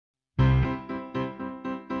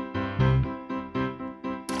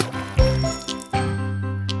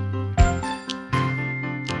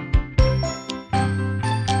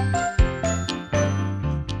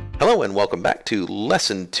Hello and welcome back to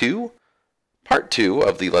Lesson 2, Part 2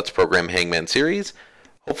 of the Let's Program Hangman series.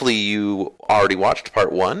 Hopefully you already watched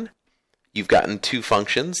Part 1. You've gotten two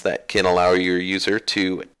functions that can allow your user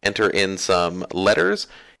to enter in some letters.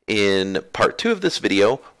 In Part 2 of this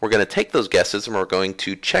video, we're going to take those guesses and we're going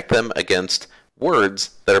to check them against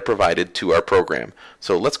words that are provided to our program.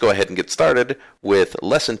 So let's go ahead and get started with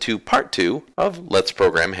Lesson 2, Part 2 of Let's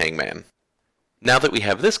Program Hangman. Now that we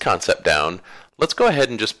have this concept down, let's go ahead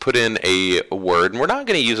and just put in a word. And we're not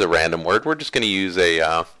going to use a random word. We're just going to use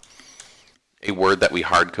a word that we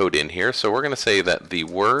hard code in here. So we're going to say that the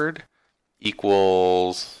word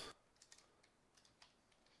equals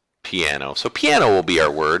piano. So piano will be our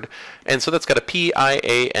word. And so that's got a P, I,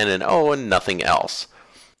 A, and an O and nothing else.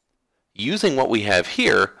 Using what we have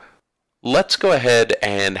here, let's go ahead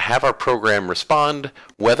and have our program respond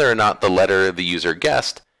whether or not the letter the user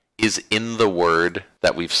guessed is in the word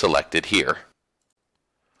that we've selected here.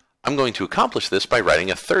 I'm going to accomplish this by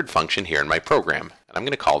writing a third function here in my program, and I'm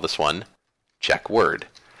going to call this one check word.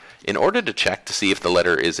 In order to check to see if the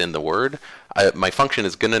letter is in the word, my function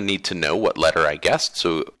is going to need to know what letter I guessed.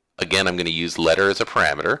 So again, I'm going to use letter as a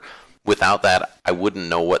parameter. Without that, I wouldn't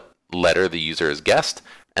know what letter the user has guessed,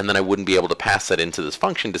 and then I wouldn't be able to pass that into this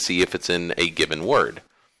function to see if it's in a given word.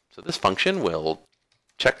 So this function will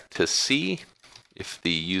check to see if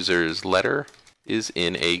the user's letter is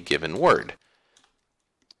in a given word.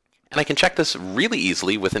 And I can check this really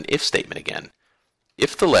easily with an if statement again.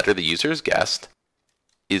 If the letter the user has guessed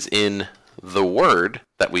is in the word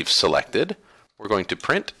that we've selected, we're going to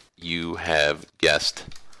print, you have guessed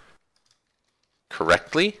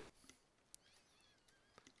correctly.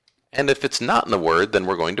 And if it's not in the word, then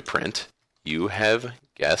we're going to print, you have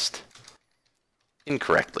guessed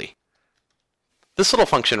incorrectly. This little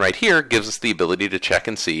function right here gives us the ability to check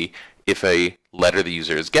and see if a letter the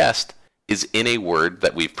user has guessed is in a word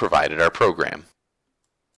that we've provided our program.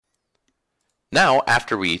 Now,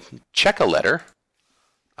 after we check a letter,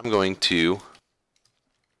 I'm going to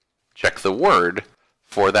check the word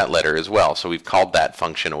for that letter as well. So we've called that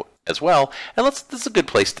function as well. And this is a good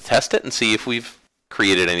place to test it and see if we've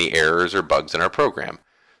created any errors or bugs in our program.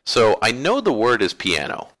 So I know the word is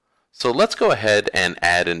piano. So let's go ahead and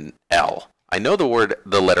add an L. I know the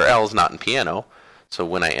letter L is not in piano, so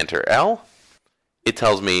when I enter L, it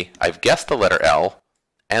tells me I've guessed the letter L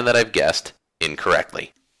and that I've guessed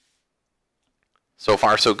incorrectly. So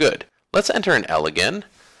far, so good. Let's enter an L again.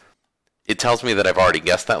 It tells me that I've already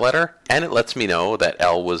guessed that letter, and it lets me know that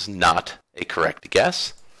L was not a correct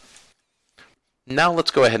guess. Now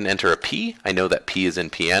let's go ahead and enter a P. I know that P is in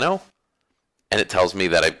piano. And it tells me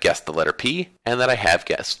that I've guessed the letter P and that I have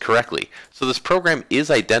guessed correctly. So this program is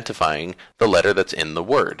identifying the letter that's in the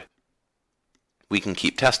word. We can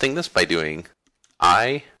keep testing this by doing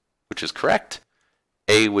I, which is correct,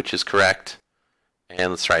 A, which is correct,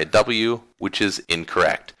 and let's try a W, which is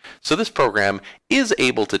incorrect. So this program is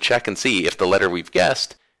able to check and see if the letter we've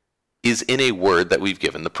guessed is in a word that we've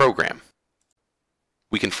given the program.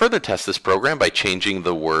 We can further test this program by changing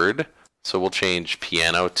the word. So we'll change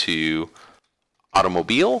piano to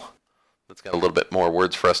automobile. Let's get a little bit more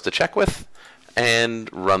words for us to check with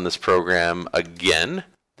and run this program again.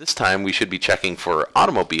 This time we should be checking for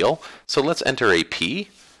automobile. So let's enter a P.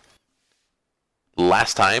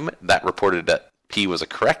 Last time that reported that P was a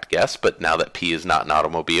correct guess, but now that P is not an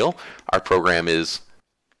automobile, our program is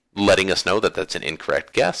letting us know that that's an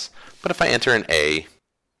incorrect guess. But if I enter an A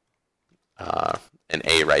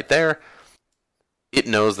right there, it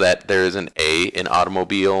knows that there is an A in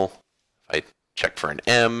automobile. If I check for an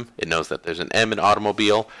M, it knows that there's an M in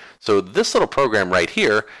automobile. So this little program right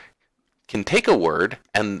here can take a word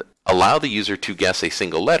and allow the user to guess a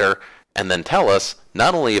single letter and then tell us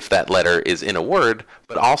not only if that letter is in a word,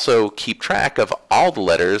 but also keep track of all the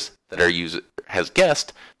letters that our user has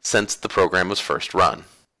guessed since the program was first run.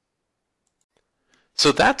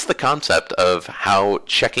 So that's the concept of how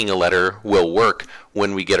checking a letter will work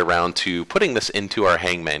when we get around to putting this into our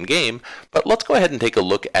Hangman game. But let's go ahead and take a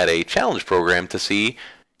look at a challenge program to see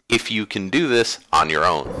if you can do this on your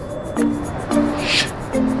own.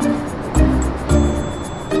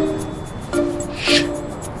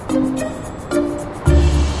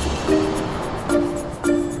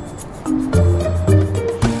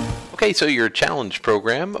 Okay, so your challenge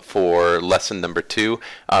program for lesson number 2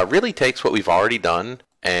 really takes what we've already done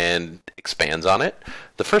and expands on it.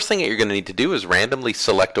 The first thing that you're going to need to do is randomly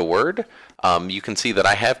select a word. You can see that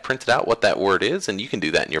I have printed out what that word is, and you can do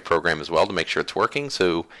that in your program as well to make sure it's working.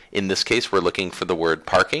 So in this case, we're looking for the word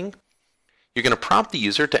parking. You're going to prompt the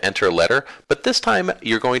user to enter a letter, but this time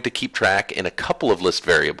you're going to keep track in a couple of list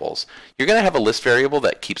variables. You're going to have a list variable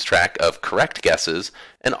that keeps track of correct guesses,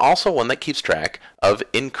 and also one that keeps track of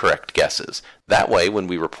incorrect guesses. That way, when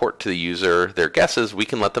we report to the user their guesses, we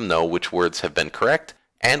can let them know which words have been correct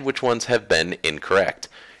and which ones have been incorrect.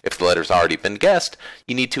 If the letter's already been guessed,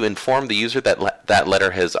 you need to inform the user that that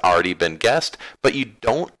letter has already been guessed, but you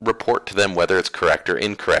don't report to them whether it's correct or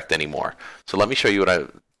incorrect anymore. So let me show you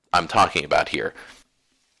what I'm talking about here.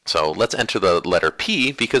 So let's enter the letter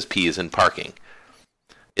P because P is in parking.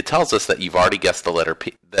 It tells us that you've already guessed the letter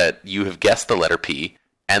P, that you have guessed the letter P,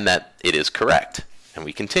 and that it is correct. And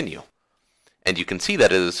we continue. And you can see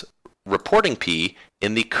that it is reporting P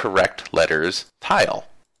in the correct letters tile.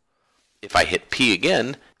 If I hit P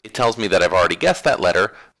again, it tells me that I've already guessed that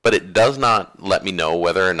letter, but it does not let me know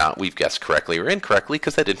whether or not we've guessed correctly or incorrectly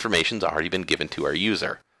because that information's already been given to our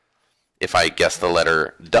user. If I guess the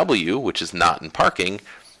letter W, which is not in parking,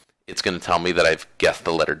 it's going to tell me that I've guessed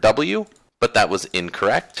the letter W, but that was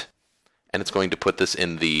incorrect, and it's going to put this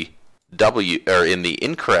in the W or in the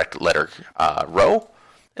incorrect letter row.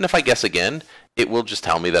 And if I guess again, it will just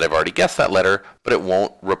tell me that I've already guessed that letter, but it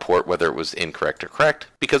won't report whether it was incorrect or correct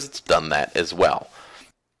because it's done that as well.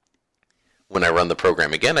 When I run the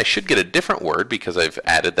program again, I should get a different word because I've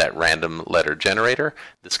added that random letter generator.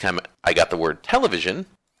 This time I got the word television.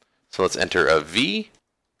 So let's enter a V,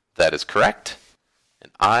 that is correct, an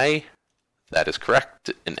I, that is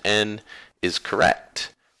correct, an N is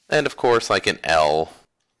correct, and of course like an L,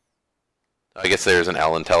 I guess there's an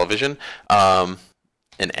L in television, an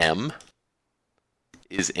M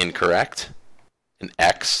is incorrect, an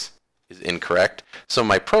X is incorrect. So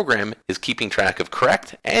my program is keeping track of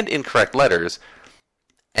correct and incorrect letters,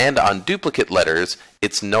 and on duplicate letters,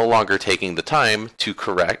 it's no longer taking the time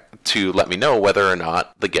to let me know whether or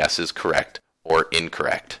not the guess is correct or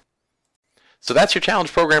incorrect. So that's your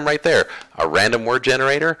challenge program right there. A random word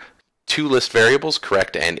generator, 2 list variables,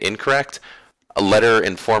 correct and incorrect, a letter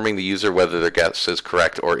informing the user whether their guess is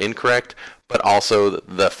correct or incorrect, but also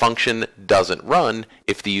the function doesn't run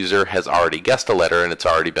if the user has already guessed a letter and it's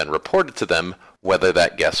already been reported to them whether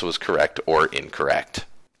that guess was correct or incorrect.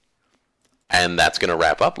 And that's going to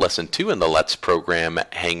wrap up Lesson 2 in the Let's Program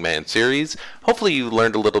Hangman series. Hopefully you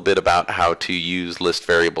learned a little bit about how to use list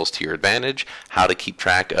variables to your advantage, how to keep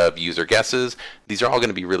track of user guesses. These are all going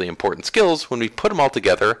to be really important skills when we put them all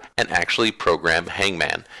together and actually program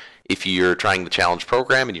Hangman. If you're trying the challenge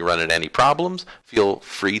program and you run into any problems, feel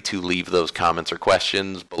free to leave those comments or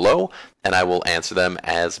questions below, and I will answer them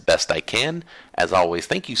as best I can. As always,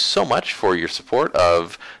 thank you so much for your support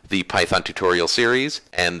of the Python tutorial series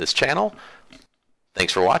and this channel.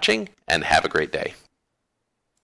 Thanks for watching, and have a great day.